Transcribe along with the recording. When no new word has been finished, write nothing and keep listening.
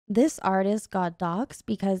This artist got doxxed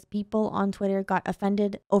because people on Twitter got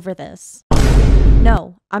offended over this.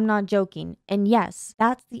 No, I'm not joking. And yes,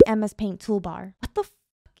 that's the MS Paint toolbar. What the f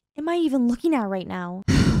am I even looking at right now?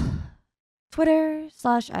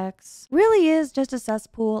 Twitter/X really is just a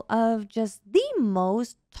cesspool of just the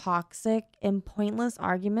most toxic and pointless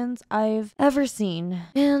arguments I've ever seen.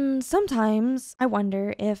 And sometimes I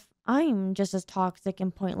wonder if I'm just as toxic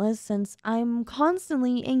and pointless since I'm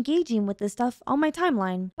constantly engaging with this stuff on my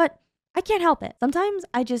timeline. But I can't help it. Sometimes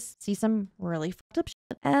I just see some really fucked up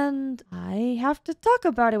shit and I have to talk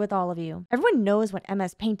about it with all of you. Everyone knows what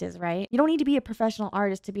MS Paint is, right? You don't need to be a professional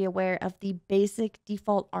artist to be aware of the basic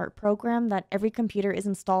default art program that every computer is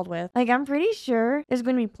installed with. Like, I'm pretty sure there's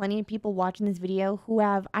going to be plenty of people watching this video who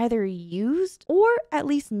have either used or at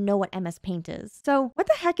least know what MS Paint is. So what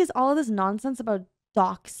the heck is all of this nonsense about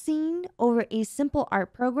doxing over a simple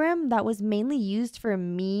art program that was mainly used for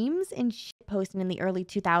memes and shit posting in the early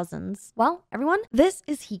 2000s? Well, everyone, this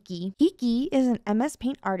is Hiki. Hiki is an MS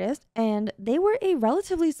Paint artist, and they were a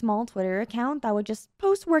relatively small Twitter account that would just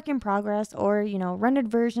post work in progress or, rendered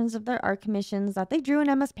versions of their art commissions that they drew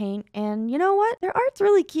in MS Paint. And you know what? Their art's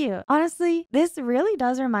really cute. Honestly, this really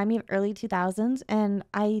does remind me of early 2000s, and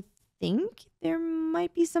I think there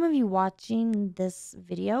might be some of you watching this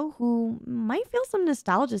video who might feel some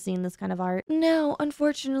nostalgia seeing this kind of art. Now,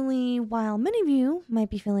 unfortunately, while many of you might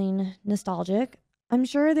be feeling nostalgic, I'm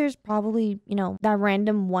sure there's probably, that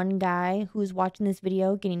random one guy who's watching this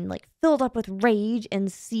video getting filled up with rage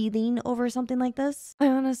and seething over something like this. I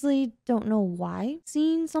honestly don't know why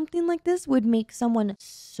seeing something like this would make someone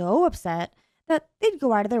so upset that they'd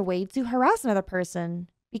go out of their way to harass another person.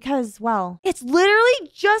 Because, well, it's literally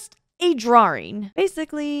just a drawing.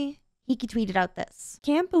 Basically, Hiki tweeted out this: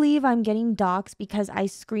 "Can't believe I'm getting doxxed because I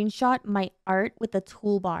screenshot my art with the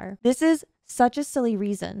toolbar. This is such a silly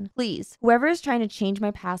reason. Please, whoever is trying to change my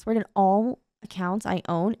password in all accounts I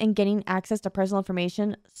own and getting access to personal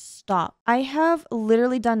information, stop. I have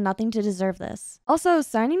literally done nothing to deserve this. Also,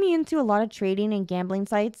 signing me into a lot of trading and gambling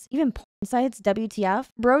sites, even porn sites, WTF.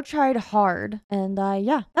 Bro tried hard." And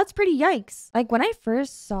yeah, that's pretty yikes. Like, when I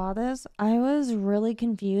first saw this, I was really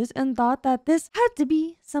confused and thought that this had to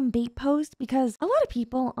be some bait post because a lot of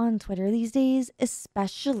people on Twitter these days,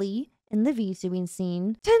 especially in the VTubing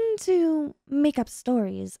scene, tend to make up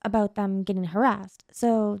stories about them getting harassed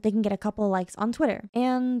so they can get a couple of likes on Twitter.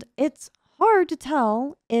 And it's hard to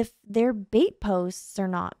tell if they're bait posts or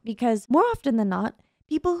not because more often than not,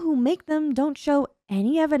 people who make them don't show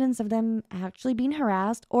any evidence of them actually being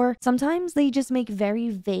harassed, or sometimes they just make very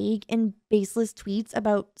vague and baseless tweets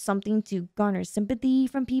about something to garner sympathy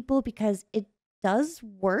from people because it does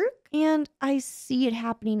work, and I see it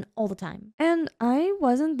happening all the time. And I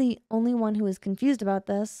wasn't the only one who was confused about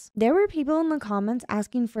this. There were people in the comments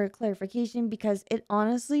asking for a clarification because it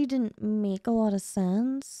honestly didn't make a lot of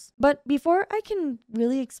sense. But before I can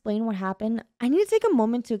really explain what happened, I need to take a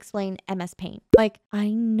moment to explain MS Paint. Like, I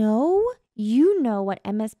know you know what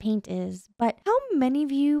MS Paint is, but how many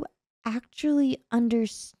of you actually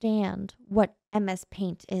understand what MS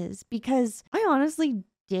Paint is? Because I honestly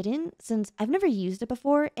didn't, since I've never used it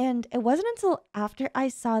before, and it wasn't until after I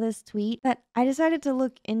saw this tweet that I decided to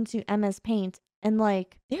look into MS Paint, and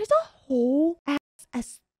there's a whole ass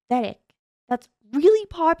aesthetic that's really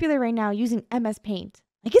popular right now using MS Paint.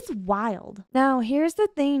 It's wild. Now, here's the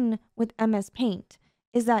thing with MS Paint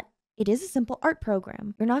is that it is a simple art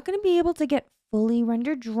program. You're not going to be able to get fully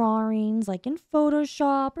rendered drawings like in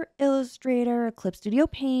Photoshop or Illustrator, or Clip Studio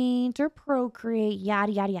Paint, or Procreate,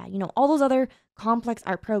 yada, yada, yada. All those other complex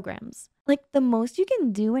art programs. The most you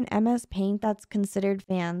can do in MS Paint that's considered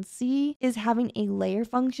fancy is having a layer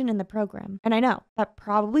function in the program. And I know that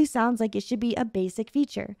probably sounds like it should be a basic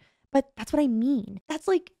feature, but that's what I mean. That's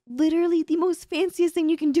literally the most fanciest thing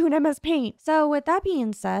you can do in MS Paint. So with that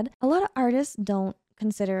being said, a lot of artists don't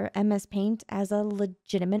consider MS Paint as a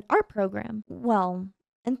legitimate art program. Well,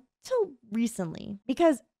 until recently,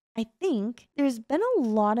 because I think there's been a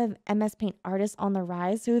lot of MS Paint artists on the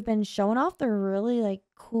rise who have been showing off the really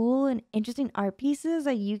cool and interesting art pieces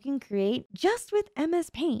that you can create just with MS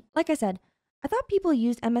Paint. Like I said, I thought people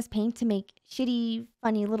used MS Paint to make shitty,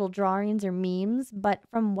 funny little drawings or memes, but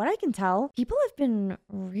from what I can tell, people have been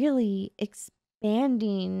really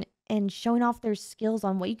expanding and showing off their skills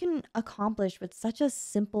on what you can accomplish with such a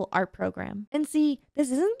simple art program. And see, this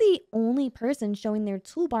isn't the only person showing their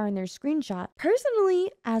toolbar in their screenshot. Personally,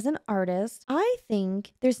 as an artist, I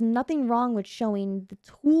think there's nothing wrong with showing the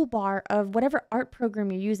toolbar of whatever art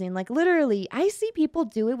program you're using. Like literally, I see people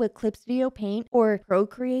do it with Clip Studio Paint or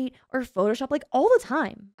Procreate or Photoshop like all the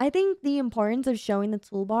time. I think the importance of showing the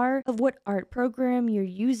toolbar of what art program you're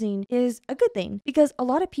using is a good thing, because a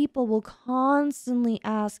lot of people will constantly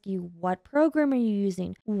ask you, what program are you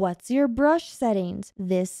using? What's your brush settings?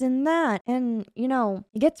 This and that. And you know,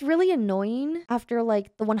 it gets really annoying after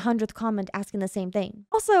like the 100th comment asking the same thing.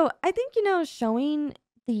 Also, I think, you know, showing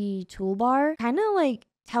the toolbar kind of like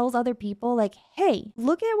tells other people like, hey,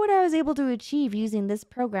 look at what I was able to achieve using this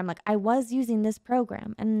program. Like I was using this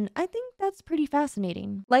program. And I think that's pretty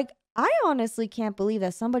fascinating. Like I honestly can't believe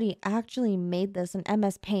that somebody actually made this in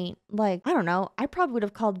MS Paint. Like, I don't know, I probably would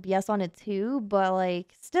have called BS on it too, but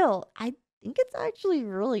like still, I think it's actually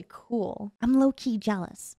really cool. I'm low-key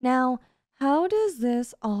jealous. Now, how does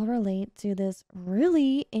this all relate to this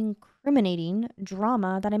really incriminating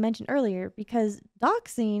drama that I mentioned earlier? Because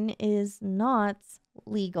doxing is not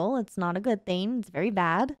legal. It's not a good thing. It's very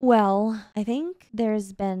bad. Well, I think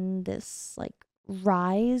there's been this like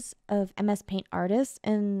rise of MS Paint artists,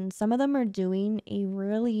 and some of them are doing a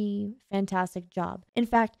really fantastic job. In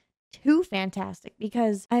fact, too fantastic,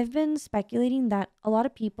 because I've been speculating that a lot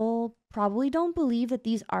of people probably don't believe that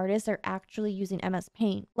these artists are actually using MS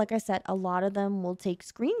Paint. Like I said, a lot of them will take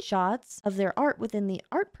screenshots of their art within the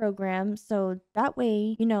art program, so that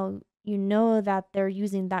way, you know that they're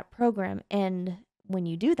using that program. And when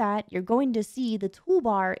you do that, you're going to see the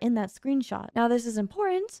toolbar in that screenshot. Now, this is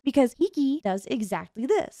important because Hiki does exactly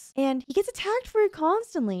this, and he gets attacked for it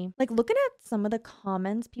constantly. Like, looking at some of the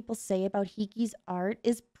comments people say about Hiki's art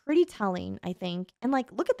is pretty telling, I think. And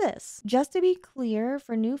like, look at this. Just to be clear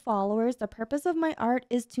for new followers, the purpose of my art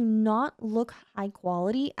is to not look high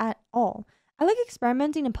quality at all. I like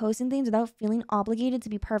experimenting and posting things without feeling obligated to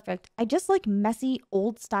be perfect. I just like messy,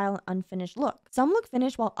 old style, unfinished look. Some look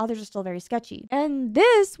finished while others are still very sketchy. And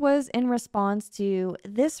this was in response to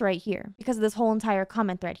this right here, because of this whole entire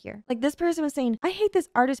comment thread here. Like, this person was saying, I hate this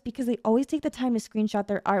artist because they always take the time to screenshot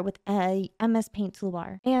their art with a MS Paint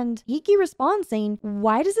toolbar. And Hiki responds saying,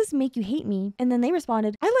 why does this make you hate me? And then they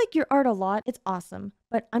responded, I like your art a lot. It's awesome.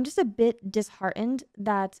 But I'm just a bit disheartened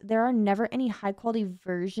that there are never any high quality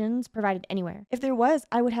versions provided anywhere. If there was,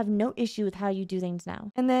 I would have no issue with how you do things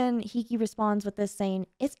now. And then Hiki responds with this saying,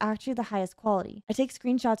 it's actually the highest quality. I take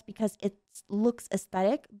screenshots because it looks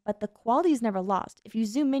aesthetic, but the quality is never lost. If you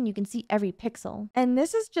zoom in, you can see every pixel. And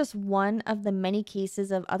this is just one of the many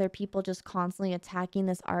cases of other people just constantly attacking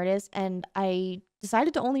this artist. And I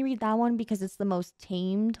decided to only read that one because it's the most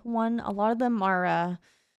tamed one. A lot of them are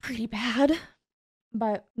pretty bad.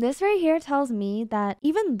 But this right here tells me that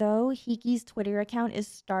even though Hiki's Twitter account is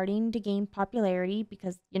starting to gain popularity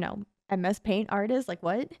because, you know, MS Paint artists, like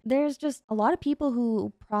what? There's just a lot of people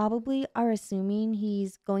who probably are assuming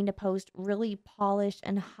he's going to post really polished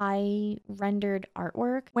and high rendered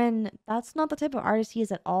artwork when that's not the type of artist he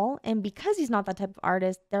is at all. And because he's not that type of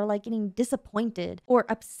artist, they're like getting disappointed or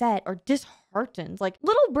upset or disheartened. Like,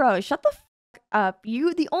 little bro, shut the up.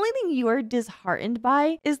 The only thing you are disheartened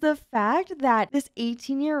by is the fact that this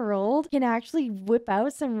 18-year-old can actually whip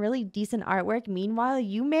out some really decent artwork. Meanwhile,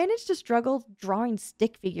 you managed to struggle drawing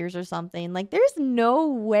stick figures or something. Like, there's no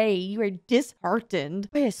way you are disheartened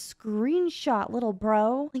by a screenshot, little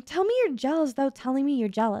bro. Like, tell me you're jealous without telling me you're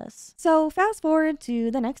jealous. So fast forward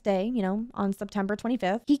to the next day, you know, on September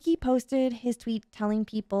 25th, Hiki posted his tweet telling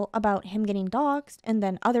people about him getting doxxed, and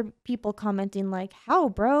then other people commenting like, how,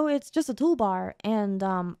 bro? It's just a toolbar. And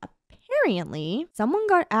apparently someone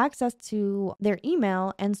got access to their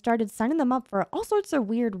email and started signing them up for all sorts of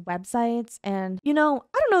weird websites. And, you know,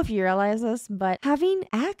 I don't know if you realize this, but having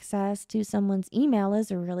access to someone's email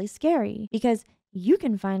is really scary because you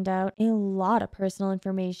can find out a lot of personal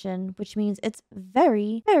information, which means it's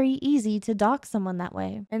very, very easy to dox someone that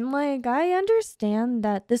way. And like, I understand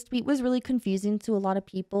that this tweet was really confusing to a lot of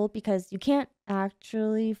people because you can't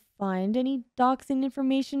actually find any doxing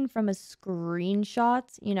information from a screenshot,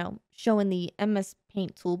 you know, showing the MS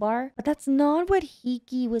Paint toolbar. But that's not what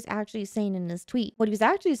Hiki was actually saying in his tweet. What he was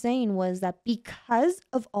actually saying was that because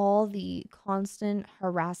of all the constant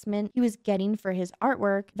harassment he was getting for his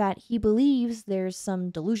artwork, that he believes there's some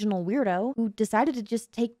delusional weirdo who decided to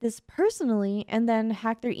just take this personally and then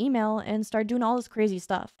hack their email and start doing all this crazy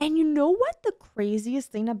stuff. And you know what the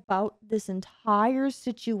craziest thing about this entire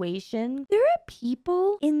situation? There are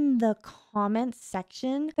people in the comment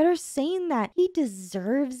section that are saying that he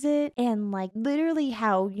deserves it and like literally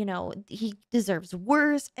how, he deserves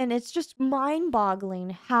worse. And it's just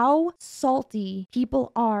mind-boggling how salty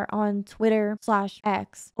people are on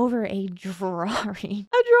Twitter/X over a drawing.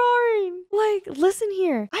 A drawing! Like, listen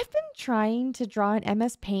here. I've been trying to draw an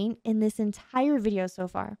MS Paint in this entire video so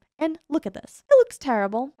far. And look at this. It looks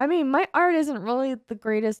terrible. I mean, my art isn't really the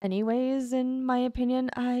greatest anyways, in my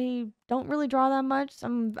opinion. I don't really draw that much.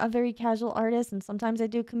 I'm a very casual artist and sometimes I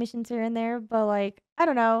do commissions here and there, but like, I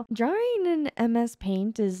don't know. Drawing in MS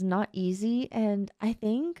Paint is not easy, and I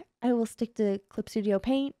think I will stick to Clip Studio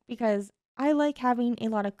Paint because I like having a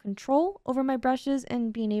lot of control over my brushes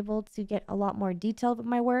and being able to get a lot more detailed with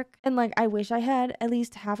my work. And like, I wish I had at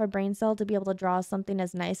least half a brain cell to be able to draw something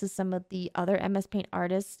as nice as some of the other MS Paint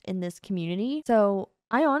artists in this community. So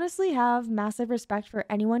I honestly have massive respect for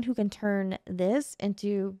anyone who can turn this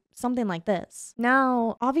into something like this.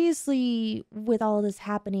 Now, obviously, with all of this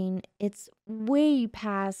happening, it's way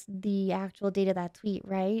past the actual date of that tweet,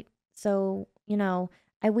 right? So,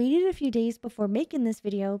 I waited a few days before making this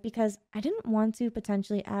video because I didn't want to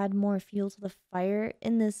potentially add more fuel to the fire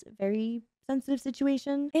in this very sensitive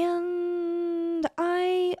situation. And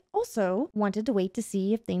I also wanted to wait to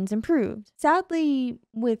see if things improved. Sadly,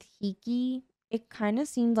 with Hiki, it kind of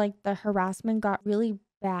seemed like the harassment got really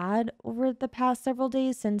bad over the past several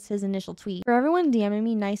days since his initial tweet. For everyone DMing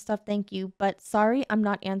me nice stuff, thank you, but sorry, I'm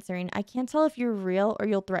not answering. I can't tell if you're real or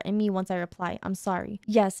you'll threaten me once I reply. I'm sorry.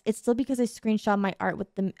 Yes, it's still because I screenshot my art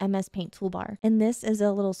with the MS Paint toolbar. And this is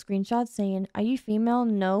a little screenshot saying, "Are you female?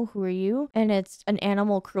 No, who are you?" And it's an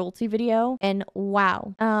animal cruelty video. And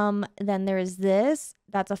wow. Then there is this.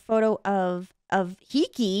 That's a photo of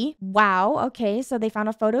Hiki. Wow. Okay. So they found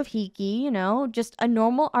a photo of Hiki, just a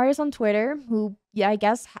normal artist on Twitter who, yeah, I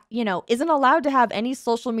guess, isn't allowed to have any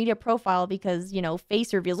social media profile because,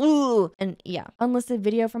 face reveals. Ooh. And yeah, unlisted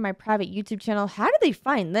video from my private YouTube channel. How did they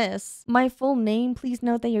find this? My full name. Please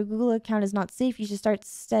note that your Google account is not safe. You should start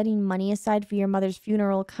setting money aside for your mother's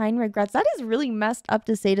funeral. Kind regrets. That is really messed up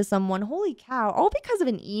to say to someone. Holy cow. All because of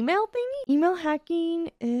an email thingy? Email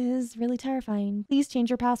hacking is really terrifying. Please change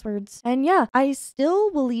your passwords. And yeah, I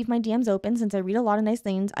still will leave my DMs open since I read a lot of nice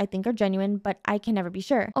things I think are genuine, but I can never be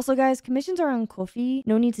sure. Also, guys, commissions are on Ko-fi.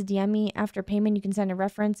 No need to DM me. After payment, you can send a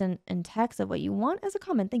reference and text of what you want as a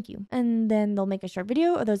comment. Thank you. And then they'll make a short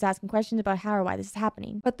video of those asking questions about how or why this is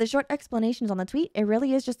happening. But the short explanations on the tweet, it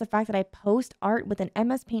really is just the fact that I post art with an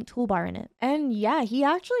MS Paint toolbar in it. And yeah, he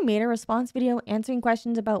actually made a response video answering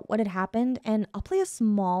questions about what had happened, and I'll play a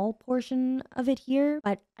small portion of it here,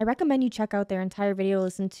 but I recommend you check out their entire video,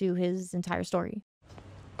 listen to his entire story.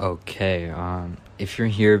 Okay, if you're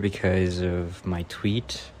here because of my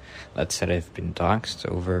tweet that said I've been doxxed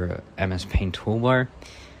over MS Paint toolbar,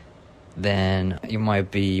 then you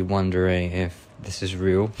might be wondering if this is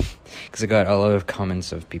real, because I got a lot of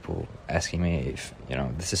comments of people asking me if,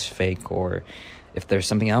 this is fake or if there's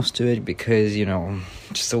something else to it, because,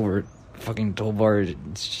 just over fucking toolbar,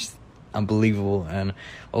 it's just unbelievable. And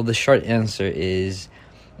well, the short answer is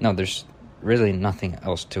no, there's really nothing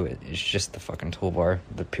else to it. It's just the fucking toolbar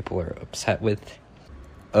that people are upset with.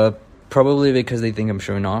 Probably because they think I'm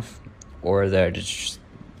showing off, or that it's just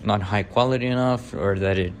not high quality enough, or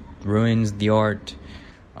that it ruins the art.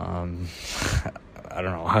 I don't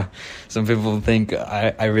know. Some people think,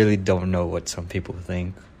 I really don't know what some people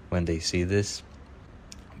think when they see this.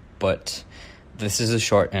 But this is a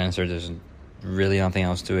short answer. There's really nothing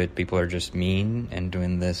else to it. People are just mean and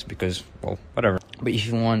doing this because, well, whatever. But if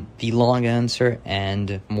you want the long answer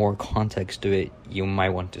and more context to it, you might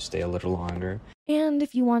want to stay a little longer. And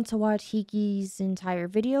if you want to watch Hiki's entire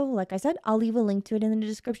video, like I said, I'll leave a link to it in the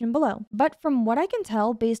description below. But from what I can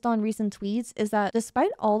tell based on recent tweets is that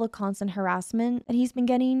despite all the constant harassment that he's been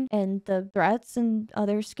getting and the threats and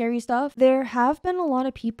other scary stuff, there have been a lot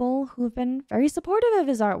of people who've been very supportive of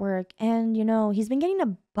his artwork. And, he's been getting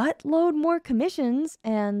a buttload more commissions,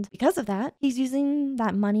 and because of that, he's using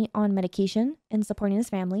that money on medication and supporting his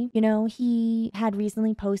family. He had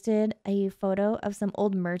recently posted a photo of some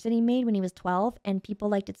old merch that he made when he was 12, and people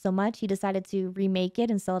liked it so much he decided to remake it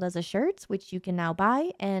and sell it as a shirt, which you can now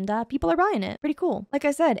buy, and people are buying it. Pretty cool. Like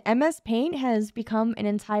I said, MS Paint has become an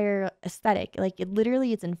entire aesthetic. Like,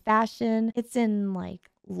 it's in fashion, it's in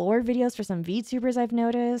lore videos for some VTubers I've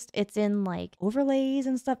noticed. It's in overlays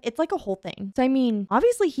and stuff. It's like a whole thing. So I mean,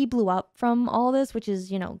 obviously he blew up from all this, which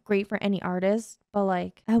is, great for any artist,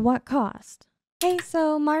 but at what cost? Hey,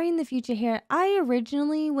 so Mari in the future here. I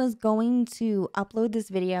originally was going to upload this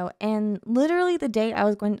video, and literally the day I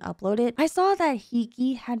was going to upload it, I saw that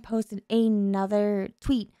Hiki had posted another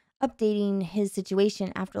tweet updating his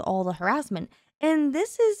situation after all the harassment. And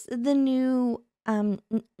this is the new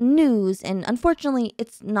news, and unfortunately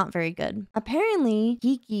it's not very good. Apparently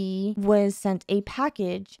Geeky was sent a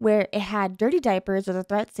package where it had dirty diapers with a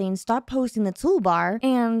threat saying stop posting the toolbar,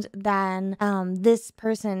 and then this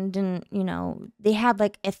person didn't, they had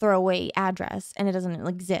like a throwaway address and it doesn't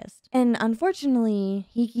exist. And unfortunately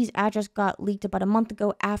Geeky's address got leaked about a month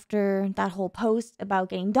ago after that whole post about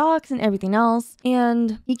getting doxxed and everything else.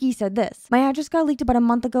 And Geeky said this: my address got leaked about a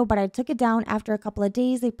month ago, but I took it down after a couple of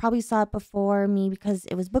days. They probably saw it before me because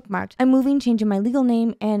it was bookmarked. I'm moving, changing my legal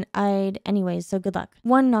name, and anyways, so good luck.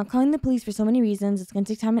 1, not calling the police for so many reasons. It's going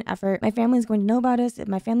to take time and effort. My family is going to know about us. If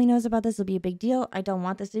my family knows about this, it'll be a big deal. I don't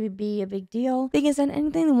want this to be a big deal. They can send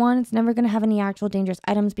anything they want. It's never going to have any actual dangerous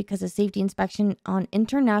items because of safety inspection on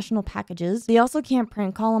international packages. They also can't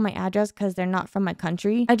prank call on my address because they're not from my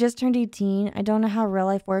country. I just turned 18. I don't know how real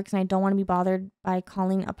life works, and I don't want to be bothered by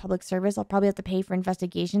calling a public service. I'll probably have to pay for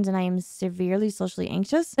investigations, and I am severely socially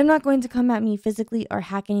anxious. They're not going to come at me physically or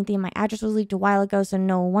hack anything. My address was leaked a while ago, so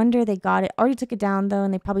no wonder they got it. Already took it down though,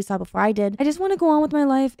 and they probably saw it before I did. I just want to go on with my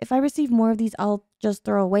life. If I receive more of these, I'll just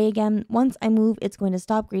throw away again. Once I move, it's going to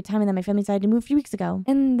stop. Great timing that my family decided to move a few weeks ago.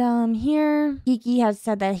 And here, Geeky has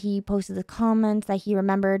said that he posted the comment that he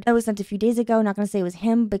remembered that was sent a few days ago. Not going to say it was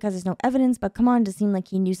him because there's no evidence, but come on, it seemed like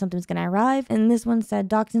he knew something was going to arrive. And this one said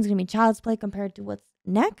doxing's going to be child's play compared to what's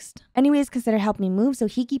next. Anyways, consider help me move. So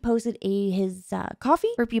Geeky posted his coffee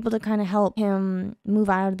for people to kind of help him move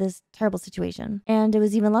out of this terrible situation. And it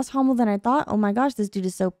was even less harmful than I thought. Oh my gosh, this dude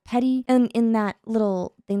is so petty. And in that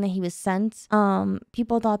little thing that he was sent,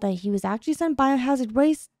 people thought that he was actually sent biohazard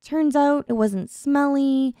waste. Turns out it wasn't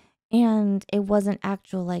smelly and it wasn't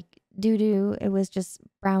actual like doo-doo. It was just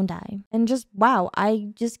brown dye. And just wow, I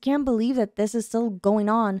just can't believe that this is still going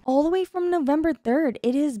on all the way from November 3rd.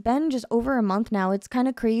 It has been just over a month now. It's kind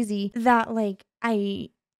of crazy that like I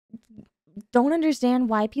don't understand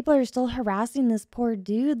why people are still harassing this poor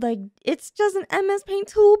dude. Like, it's just an MS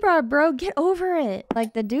Paint toolbar, bro. Get over it.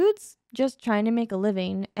 Like, the dude's just trying to make a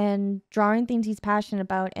living and drawing things he's passionate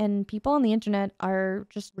about, and people on the internet are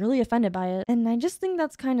just really offended by it. And I just think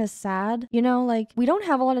that's kind of sad. Like, we don't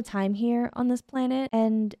have a lot of time here on this planet,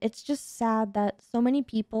 and it's just sad that so many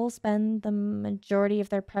people spend the majority of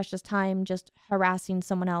their precious time just harassing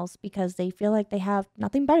someone else because they feel like they have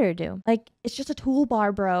nothing better to do. Like, it's just a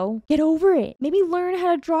toolbar, bro. Get over it. Maybe learn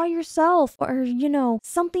how to draw yourself, or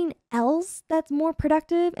something else that's more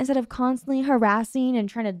productive instead of constantly harassing and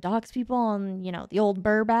trying to dox people on, the old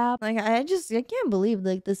Burb app. Like, I can't believe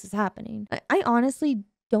like this is happening. I honestly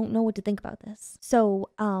don't know what to think about this. So,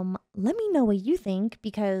 let me know what you think,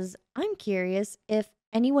 because I'm curious if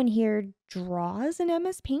anyone here draws in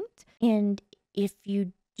MS Paint, and if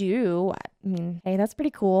you do, I mean, hey, that's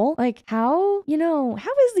pretty cool. Like, how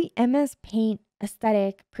is the MS Paint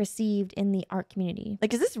aesthetic perceived in the art community?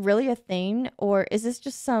 Like, is this really a thing, or is this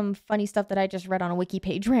just some funny stuff that I just read on a wiki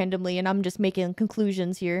page randomly and I'm just making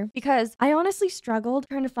conclusions here? Because I honestly struggled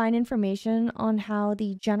trying to find information on how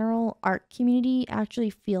the general art community actually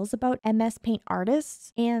feels about MS Paint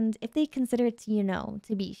artists, and if they consider it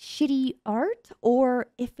to be shitty art, or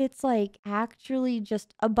if it's like actually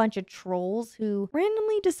just a bunch of trolls who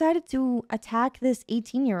randomly decided to attack this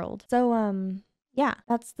 18-year-old. So yeah,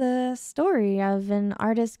 that's the story of an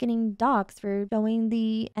artist getting doxxed for showing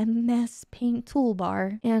the MS Paint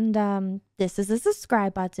toolbar. And this is a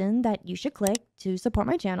subscribe button that you should click to support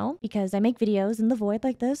my channel, because I make videos in the void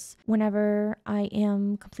like this whenever I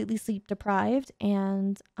am completely sleep deprived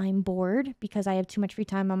and I'm bored because I have too much free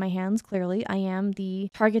time on my hands. Clearly, I am the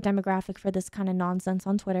target demographic for this kind of nonsense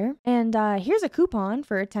on Twitter. And here's a coupon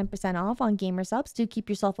for 10% off on gamer subs to keep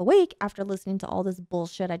yourself awake after listening to all this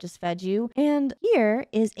bullshit I just fed you. And here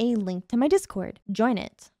is a link to my Discord. Join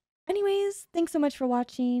it. Anyways, thanks so much for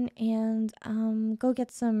watching, and go get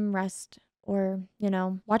some rest, or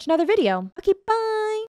watch another video. Okay, bye.